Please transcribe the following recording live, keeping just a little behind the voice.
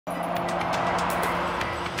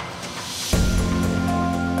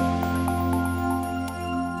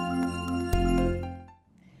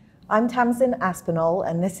I'm Tamsin Aspinall,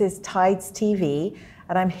 and this is Tides TV,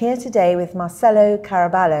 and I'm here today with Marcelo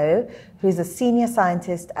Caraballo, who's a senior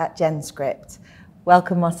scientist at GenScript.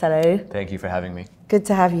 Welcome, Marcelo. Thank you for having me. Good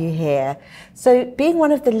to have you here. So, being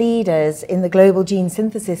one of the leaders in the global gene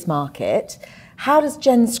synthesis market, how does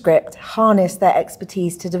GenScript harness their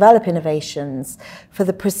expertise to develop innovations for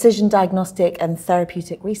the precision diagnostic and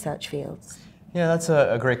therapeutic research fields? Yeah, that's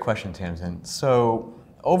a great question, Tamsin. So,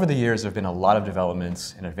 over the years, there have been a lot of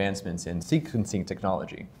developments and advancements in sequencing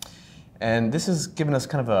technology. And this has given us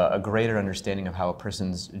kind of a greater understanding of how a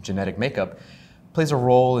person's genetic makeup plays a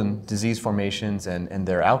role in disease formations and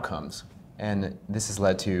their outcomes. And this has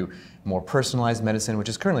led to more personalized medicine, which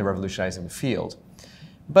is currently revolutionizing the field.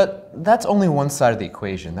 But that's only one side of the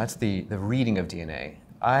equation. That's the reading of DNA.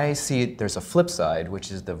 I see there's a flip side,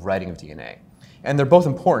 which is the writing of DNA. And they're both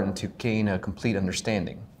important to gain a complete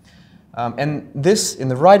understanding. And this, in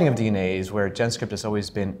the writing of DNA, is where GenScript has always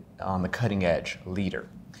been on the cutting edge leader.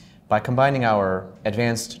 By combining our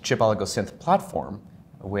advanced chip oligosynth platform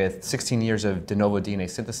with 16 years of de novo DNA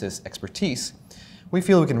synthesis expertise, we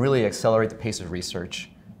feel we can really accelerate the pace of research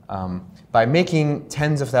by making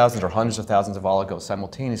tens of thousands or hundreds of thousands of oligos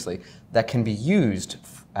simultaneously that can be used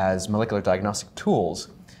as molecular diagnostic tools.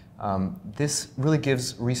 This really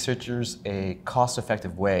gives researchers a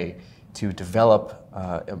cost-effective way to develop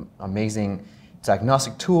amazing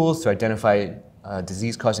diagnostic tools to identify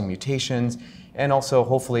disease-causing mutations, and also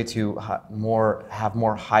hopefully to have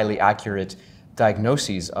more highly accurate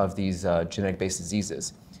diagnoses of these genetic-based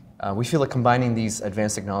diseases. We feel that combining these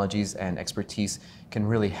advanced technologies and expertise can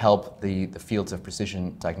really help the fields of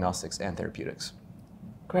precision diagnostics and therapeutics.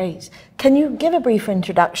 Great. Can you give a brief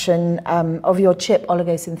introduction of your chip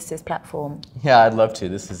oligosynthesis platform? Yeah, I'd love to.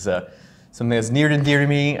 This is something that's near and dear to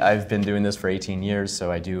me. I've been doing this for 18 years, so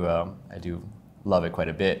I do love it quite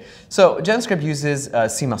a bit. So GenScript uses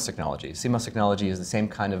CMOS technology. CMOS technology is the same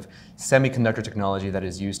kind of semiconductor technology that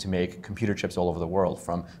is used to make computer chips all over the world,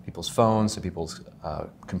 from people's phones to people's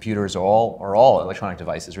computers or all electronic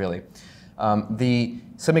devices, really. The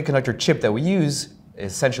semiconductor chip that we use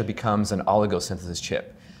essentially becomes an oligosynthesis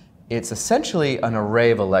chip. It's essentially an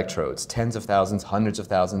array of electrodes, tens of thousands, hundreds of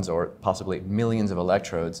thousands, or possibly millions of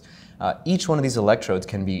electrodes. Each one of these electrodes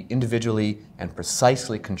can be individually and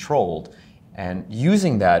precisely controlled. And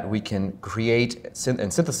using that, we can create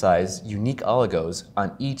and synthesize unique oligos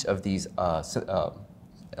on each of these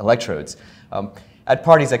electrodes. At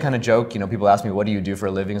parties, I kind of joke, people ask me, what do you do for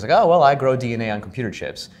a living? It's like, oh, well, I grow DNA on computer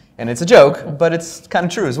chips. And it's a joke, but it's kind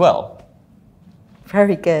of true as well.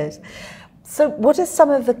 Very good. So what are some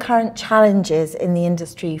of the current challenges in the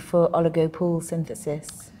industry for oligo pool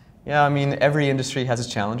synthesis? Yeah, I mean, every industry has its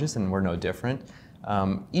challenges, and we're no different.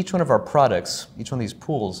 Each one of our products, each one of these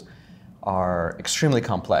pools, are extremely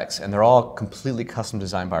complex, and they're all completely custom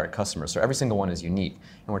designed by our customers. So every single one is unique,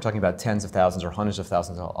 and we're talking about tens of thousands or hundreds of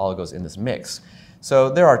thousands of oligos in this mix. So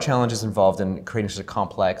there are challenges involved in creating such a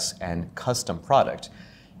complex and custom product.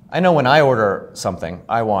 I know when I order something,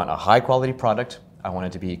 I want a high quality product, I want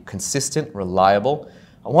it to be consistent, reliable,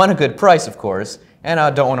 I want a good price, of course, and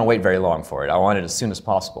I don't want to wait very long for it. I want it as soon as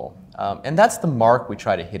possible. And that's the mark we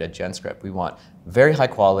try to hit at GenScript. We want very high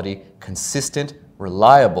quality, consistent,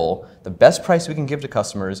 reliable, the best price we can give to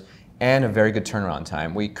customers, and a very good turnaround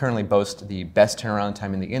time. We currently boast the best turnaround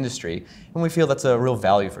time in the industry, and we feel that's a real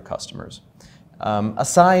value for customers.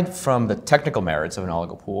 Aside from the technical merits of an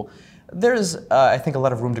oligo pool, there's, I think, a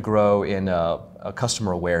lot of room to grow in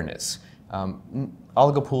customer awareness.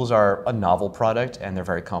 Oligo pools are a novel product, and they're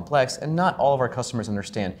very complex, and not all of our customers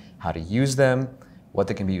understand how to use them, what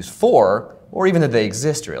they can be used for, or even that they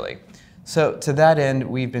exist, really. So to that end,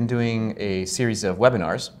 we've been doing a series of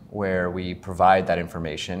webinars where we provide that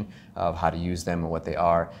information of how to use them and what they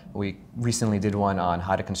are. We recently did one on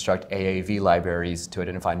how to construct AAV libraries to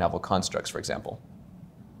identify novel constructs, for example.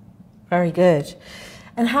 Very good.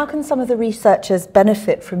 And how can some of the researchers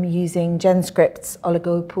benefit from using GenScript's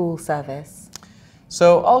oligo pool service?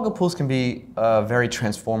 So oligo pools can be a very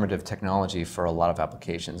transformative technology for a lot of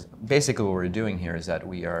applications. Basically what we're doing here is that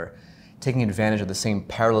we are taking advantage of the same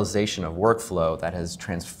parallelization of workflow that has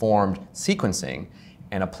transformed sequencing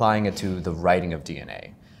and applying it to the writing of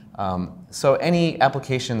DNA. So any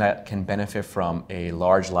application that can benefit from a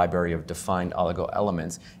large library of defined oligo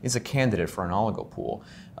elements is a candidate for an oligo pool.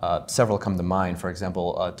 Several come to mind, for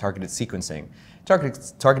example, targeted sequencing. Targeted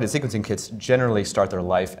sequencing kits generally start their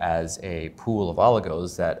life as a pool of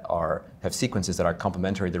oligos that have sequences that are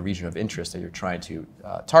complementary to the region of interest that you're trying to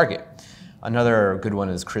target. Another good one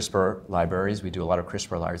is CRISPR libraries. We do a lot of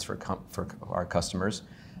CRISPR libraries for our customers.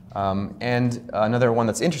 And another one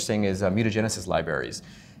that's interesting is mutagenesis libraries.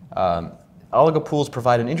 oligo pools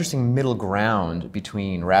provide an interesting middle ground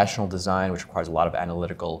between rational design, which requires a lot of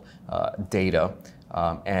analytical data,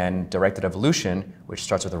 and directed evolution, which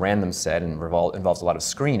starts with a random set and involves a lot of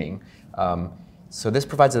screening. So this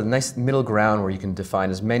provides a nice middle ground where you can define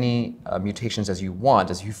as many mutations as you want,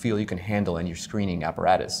 as you feel you can handle in your screening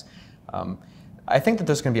apparatus. I think that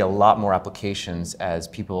there's going to be a lot more applications as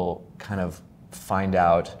people kind of find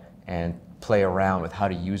out and play around with how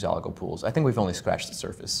to use oligo pools. I think we've only scratched the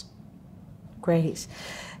surface. Great.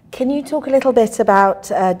 Can you talk a little bit about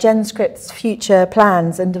GenScript's future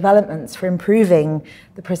plans and developments for improving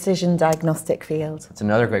the precision diagnostic field? That's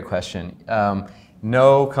another great question.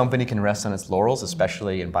 No company can rest on its laurels,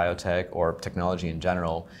 especially in biotech or technology in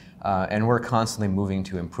general. And we're constantly moving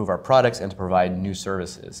to improve our products and to provide new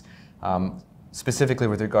services. Specifically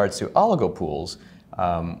with regards to oligo pools,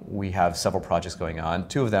 we have several projects going on.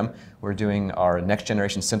 Two of them, we're doing our next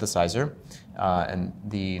generation synthesizer. And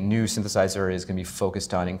the new synthesizer is going to be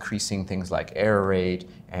focused on increasing things like error rate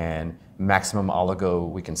and maximum oligo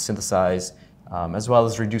we can synthesize, as well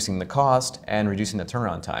as reducing the cost and reducing the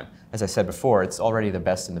turnaround time. As I said before, it's already the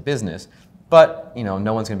best in the business, but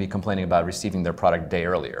no one's going to be complaining about receiving their product a day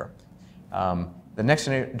earlier. The next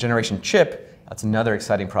generation chip, that's another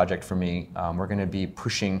exciting project for me. We're going to be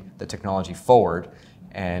pushing the technology forward,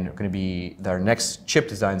 and our next chip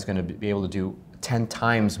design is going to be able to do 10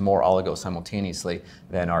 times more oligo simultaneously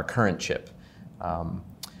than our current chip.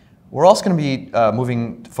 We're also going to be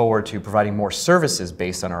moving forward to providing more services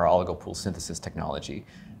based on our oligo pool synthesis technology.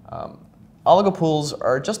 Oligo pools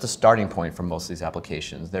are just a starting point for most of these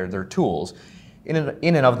applications. They're tools. In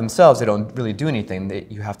and of themselves, they don't really do anything.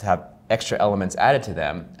 You have to have extra elements added to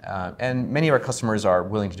them. And many of our customers are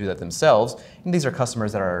willing to do that themselves. And these are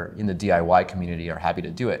customers that are in the DIY community, are happy to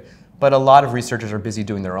do it. But a lot of researchers are busy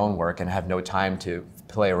doing their own work and have no time to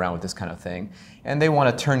play around with this kind of thing. And they want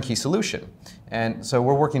a turnkey solution. And so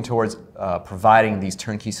we're working towards providing these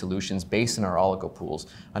turnkey solutions based on our oligo pools.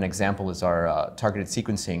 An example is our targeted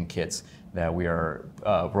sequencing kits that we are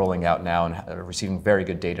rolling out now and are receiving very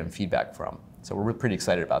good data and feedback from. So we're pretty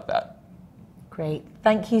excited about that. Great.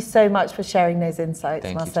 Thank you so much for sharing those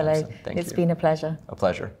insights, Marcelo. Thank you. It's been a pleasure. A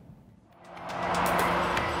pleasure.